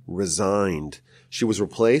resigned. She was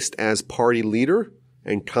replaced as party leader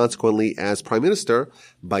and consequently as prime minister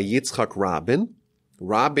by Yitzhak Rabin.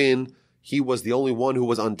 Rabin, he was the only one who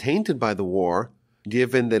was untainted by the war,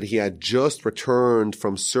 given that he had just returned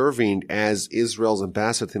from serving as Israel's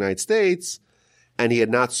ambassador to the United States, and he had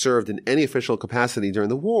not served in any official capacity during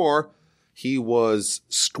the war. He was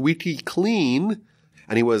squeaky clean,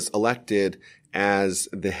 and he was elected as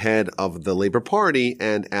the head of the Labor Party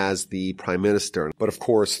and as the prime minister. But of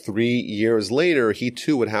course, 3 years later, he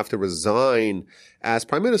too would have to resign as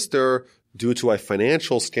prime minister due to a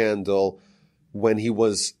financial scandal. When he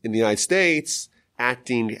was in the United States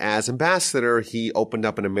acting as ambassador, he opened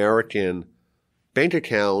up an American bank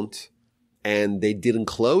account, and they didn't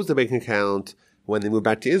close the bank account when they moved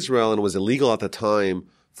back to Israel, and it was illegal at the time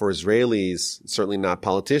for Israelis, certainly not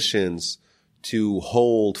politicians, to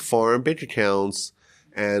hold foreign bank accounts.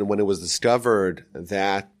 And when it was discovered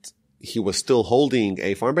that he was still holding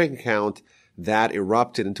a foreign bank account, that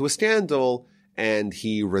erupted into a scandal, and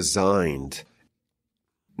he resigned.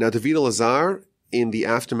 Now, David Elazar, in the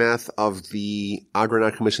aftermath of the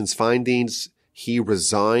Agranat Commission's findings, he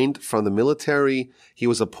resigned from the military. He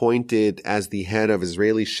was appointed as the head of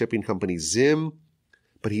Israeli shipping company Zim,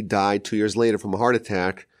 but he died 2 years later from a heart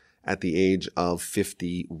attack at the age of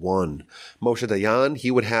 51. Moshe Dayan,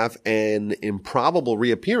 he would have an improbable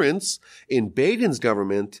reappearance in Begin's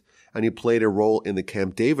government, and he played a role in the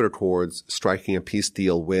Camp David Accords, striking a peace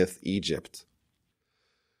deal with Egypt.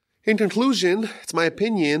 In conclusion, it's my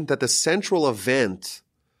opinion that the central event,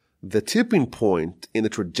 the tipping point in the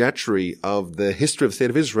trajectory of the history of the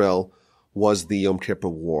State of Israel, was the Yom Kippur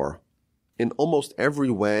War. In almost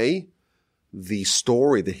every way, the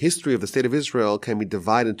story, the history of the State of Israel can be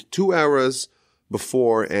divided into 2 eras,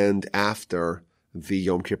 before and after the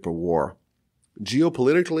Yom Kippur War.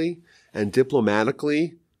 Geopolitically and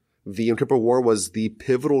diplomatically, the Yom Kippur War was the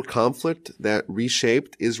pivotal conflict that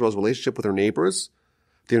reshaped Israel's relationship with her neighbors.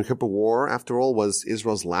 The Yom Kippur War, after all, was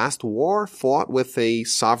Israel's last war fought with a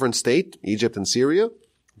sovereign state, Egypt and Syria.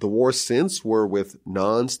 The wars since were with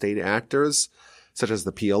non-state actors, such as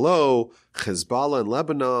the PLO, Hezbollah in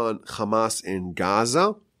Lebanon, Hamas in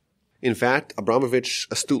Gaza. In fact, Abramovich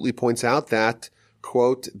astutely points out that,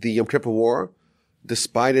 quote, the Yom Kippur War,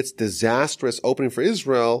 despite its disastrous opening for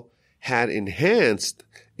Israel, had enhanced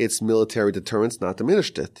its military deterrence, not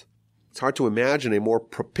diminished it. It's hard to imagine a more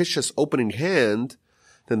propitious opening hand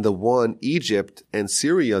than the one Egypt and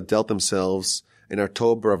Syria dealt themselves in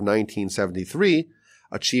October of 1973,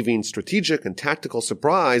 achieving strategic and tactical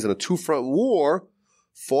surprise in a 2-front war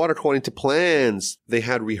fought according to plans they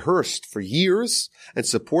had rehearsed for years and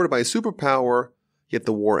supported by a superpower, yet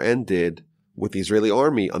the war ended with the Israeli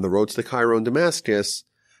army on the roads to Cairo and Damascus.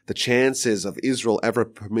 The chances of Israel ever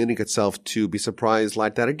permitting itself to be surprised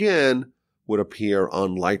like that again would appear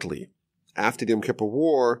unlikely. After the Yom Kippur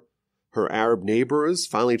War, Her Arab neighbors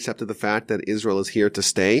finally accepted the fact that Israel is here to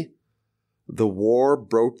stay. The war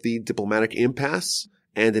broke the diplomatic impasse,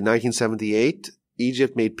 and in 1978,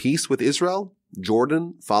 Egypt made peace with Israel.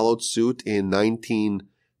 Jordan followed suit in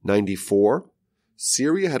 1994.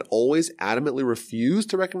 Syria had always adamantly refused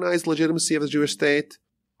to recognize the legitimacy of the Jewish state.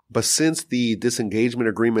 But since the disengagement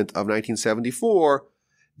agreement of 1974,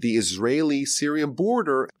 the Israeli-Syrian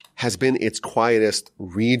border has been its quietest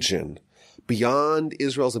region. Beyond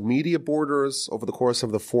Israel's immediate borders, over the course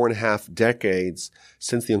of the 4.5 decades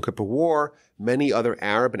since the Yom Kippur War, many other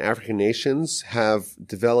Arab and African nations have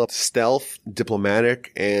developed stealth,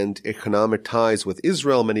 diplomatic, and economic ties with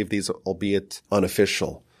Israel, many of these albeit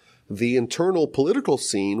unofficial. The internal political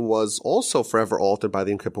scene was also forever altered by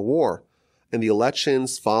the Yom Kippur War. In the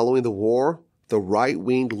elections following the war, the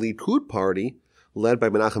right-winged Likud party, led by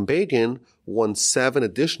Menachem Begin, won 7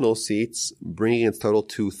 additional seats, bringing its total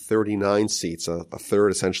to 39 seats, a third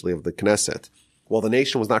essentially of the Knesset. While the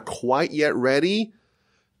nation was not quite yet ready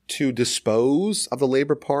to dispose of the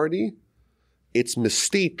Labor Party, its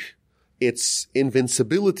mystique, its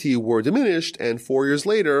invincibility were diminished, and 4 years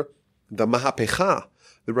later, the Mahapecha,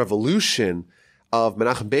 the revolution of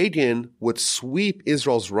Menachem Begin, would sweep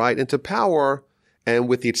Israel's right into power, and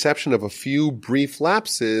with the exception of a few brief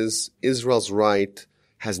lapses, Israel's right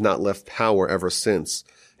has not left power ever since.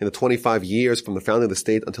 In the 25 years from the founding of the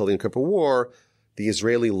state until the Yom Kippur War, the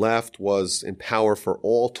Israeli left was in power for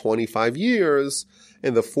all 25 years.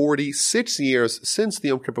 In the 46 years since the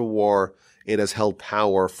Yom Kippur War, it has held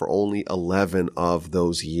power for only 11 of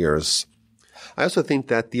those years. I also think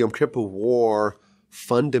that the Yom Kippur War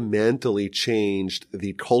fundamentally changed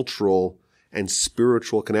the cultural and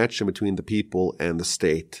spiritual connection between the people and the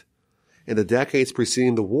state. In the decades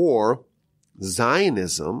preceding the war,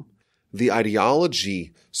 Zionism, the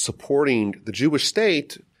ideology supporting the Jewish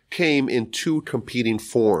state, came in 2 competing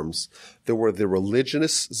forms. There were the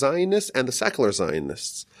religious Zionists and the secular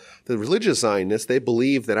Zionists. The religious Zionists, they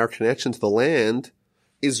believe that our connection to the land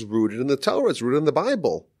is rooted in the Torah, it's rooted in the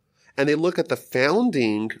Bible. And they look at the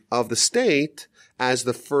founding of the state as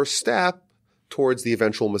the first step towards the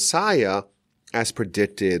eventual Messiah, as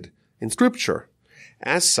predicted in Scripture.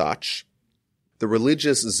 As such, the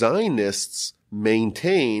religious Zionists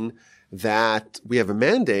maintain that we have a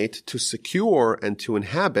mandate to secure and to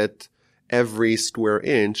inhabit every square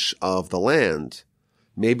inch of the land.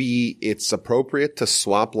 Maybe it's appropriate to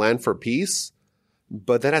swap land for peace,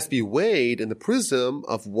 but that has to be weighed in the prism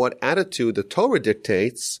of what attitude the Torah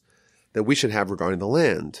dictates that we should have regarding the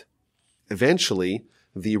land. Eventually,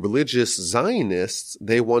 the religious Zionists,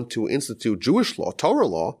 they want to institute Jewish law, Torah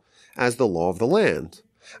law, as the law of the land.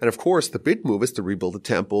 And of course, the big move is to rebuild the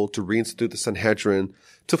temple, to reinstitute the Sanhedrin,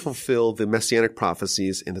 to fulfill the messianic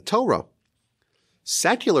prophecies in the Torah.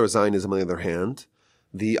 Secular Zionism, on the other hand,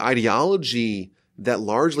 the ideology that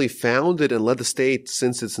largely founded and led the state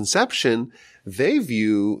since its inception, they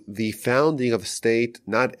view the founding of the state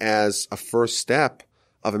not as a first step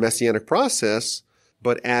of a messianic process,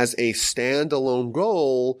 but as a standalone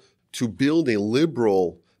goal to build a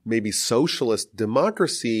liberal, maybe socialist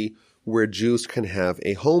democracy where Jews can have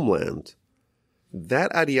a homeland.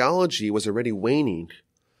 That ideology was already waning,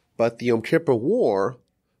 but the Yom Kippur War,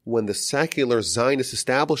 when the secular Zionist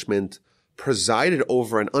establishment presided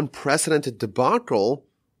over an unprecedented debacle,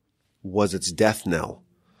 was its death knell.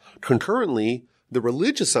 Concurrently, the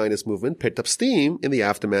religious Zionist movement picked up steam in the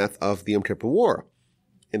aftermath of the Yom Kippur War.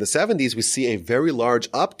 In the 70s, we see a very large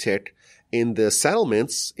uptick in the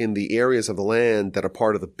settlements in the areas of the land that are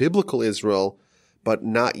part of the biblical Israel, but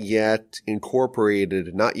not yet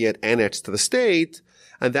incorporated, not yet annexed to the state,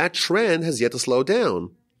 and that trend has yet to slow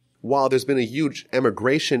down. While there's been a huge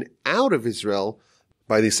emigration out of Israel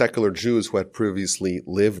by the secular Jews who had previously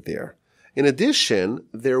lived there. In addition,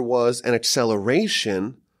 there was an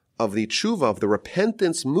acceleration of the tshuva, of the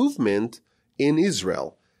repentance movement in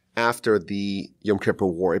Israel after the Yom Kippur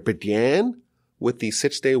War. It began with the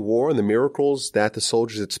 6-day war and the miracles that the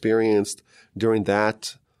soldiers experienced during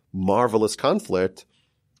that marvelous conflict,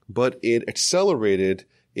 but it accelerated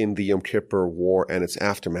in the Yom Kippur War and its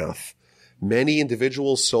aftermath. Many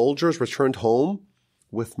individual soldiers returned home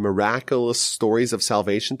with miraculous stories of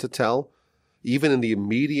salvation to tell. Even in the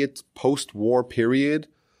immediate post-war period,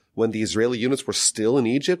 when the Israeli units were still in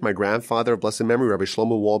Egypt, my grandfather of blessed memory, Rabbi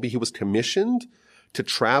Shlomo Wolbe, he was commissioned to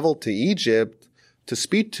travel to Egypt to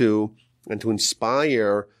speak to and to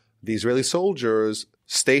inspire the Israeli soldiers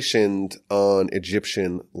stationed on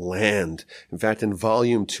Egyptian land. In fact, in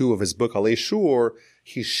volume 2 of his book, Alei Shur,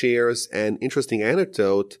 he shares an interesting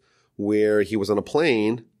anecdote where he was on a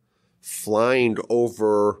plane flying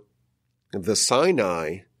over the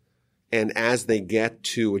Sinai And as they get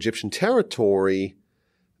to Egyptian territory,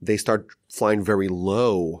 they start flying very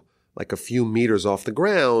low, like a few meters off the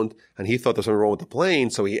ground. And he thought there was something wrong with the plane.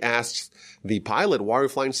 So he asks the pilot, why are we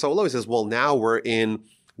flying so low? He says, well, now we're in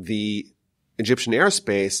the Egyptian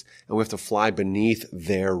airspace and we have to fly beneath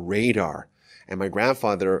their radar. And my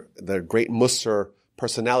grandfather, the great Musar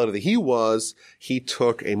personality that he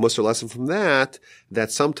took a Musar lesson from that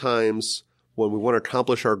sometimes when we want to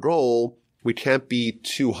accomplish our goal, we can't be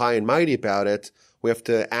too high and mighty about it. We have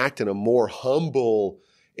to act in a more humble,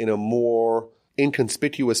 in a more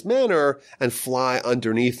inconspicuous manner and fly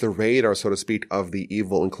underneath the radar, so to speak, of the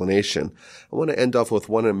evil inclination. I want to end off with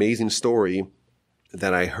one amazing story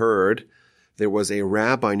that I heard. There was a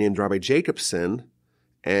rabbi named Rabbi Jacobson,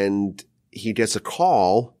 and he gets a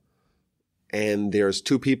call, and there's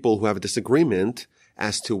two people who have a disagreement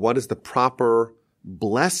as to what is the proper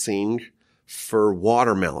blessing for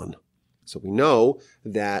watermelon. So we know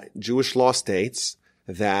that Jewish law states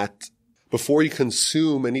that before you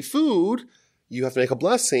consume any food, you have to make a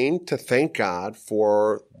blessing to thank God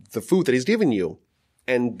for the food that he's given you.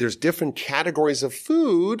 And there's different categories of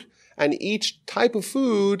food, and each type of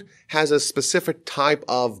food has a specific type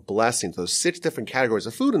of blessing. So 6 different categories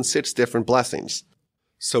of food and 6 different blessings.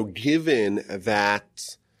 So given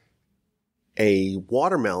that a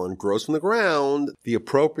watermelon grows from the ground, the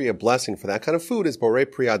appropriate blessing for that kind of food is Borei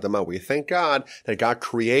Pri Adama. We thank God that God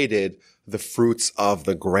created the fruits of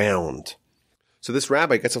the ground. So this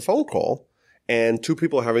rabbi gets a phone call, and 2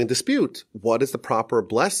 people are having a dispute. What is the proper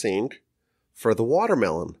blessing for the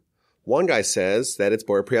watermelon? One guy says that it's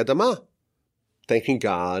Borei Pri Adama, thanking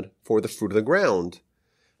God for the fruit of the ground.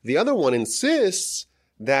 The other one insists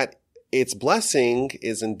that its blessing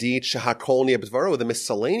is indeed Shehakol Niyeh B'Dvaro, the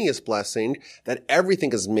miscellaneous blessing that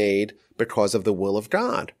everything is made because of the will of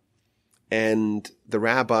God. And the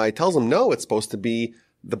rabbi tells him, no, it's supposed to be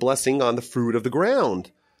the blessing on the fruit of the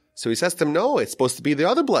ground. So he says to him, no, it's supposed to be the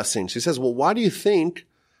other blessing. She says, well, why do you think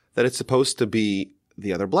that it's supposed to be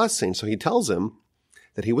the other blessing? So he tells him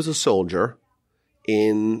that he was a soldier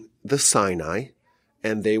in the Sinai,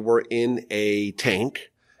 and they were in a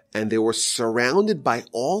tank, and they were surrounded by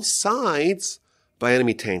all sides by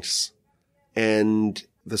enemy tanks. And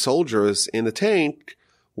the soldiers in the tank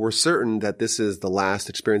were certain that this is the last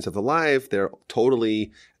experience of their life. They're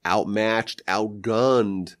totally outmatched,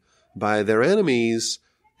 outgunned by their enemies,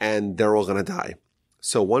 and they're all going to die.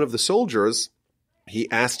 So one of the soldiers,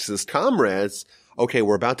 he asks his comrades, okay,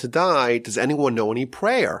 we're about to die. Does anyone know any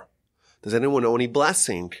prayer? Does anyone know any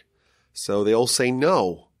blessing? So they all say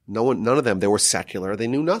no. None of them. They were secular. They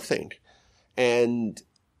knew nothing. And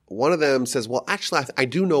one of them says, well, actually, I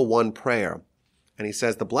do know one prayer. And he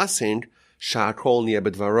says the blessing, Shehakol Niyeh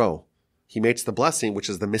B'Dvaro. He makes the blessing, which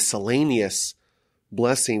is the miscellaneous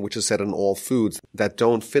blessing, which is said on all foods that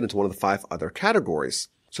don't fit into one of the 5 other categories.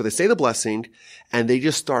 So they say the blessing, and they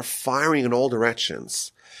just start firing in all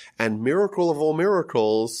directions. And miracle of all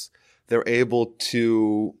miracles, they're able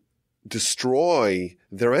to destroy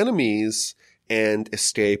their enemies and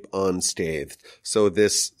escape unscathed. So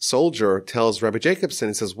this soldier tells Rabbi Jacobson,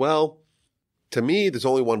 he says, well, to me, there's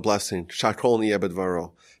only one blessing, Shehakol Niyeh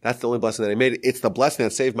B'Dvaro. That's the only blessing that I made. It's the blessing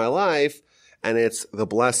that saved my life, and it's the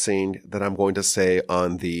blessing that I'm going to say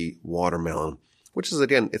on the watermelon, which is,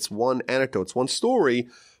 again, it's one anecdote, it's one story,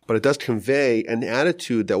 but it does convey an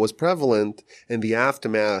attitude that was prevalent in the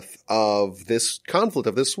aftermath of this conflict,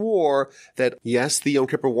 of this war, that yes, the Yom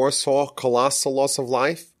Kippur War saw colossal loss of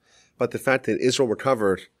life, but the fact that Israel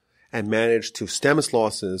recovered and managed to stem its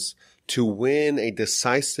losses, to win a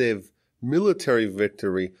decisive military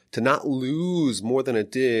victory, to not lose more than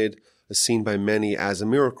it did, is seen by many as a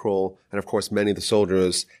miracle. And of course, many of the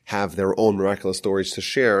soldiers have their own miraculous stories to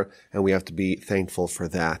share, and we have to be thankful for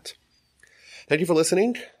that. Thank you for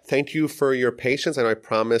listening. Thank you for your patience. I know I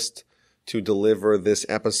promised to deliver this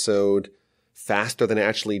episode faster than I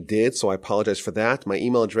actually did, so I apologize for that. My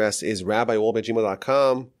email address is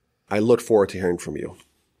rabbiwolbe@gmail.com. I look forward to hearing from you.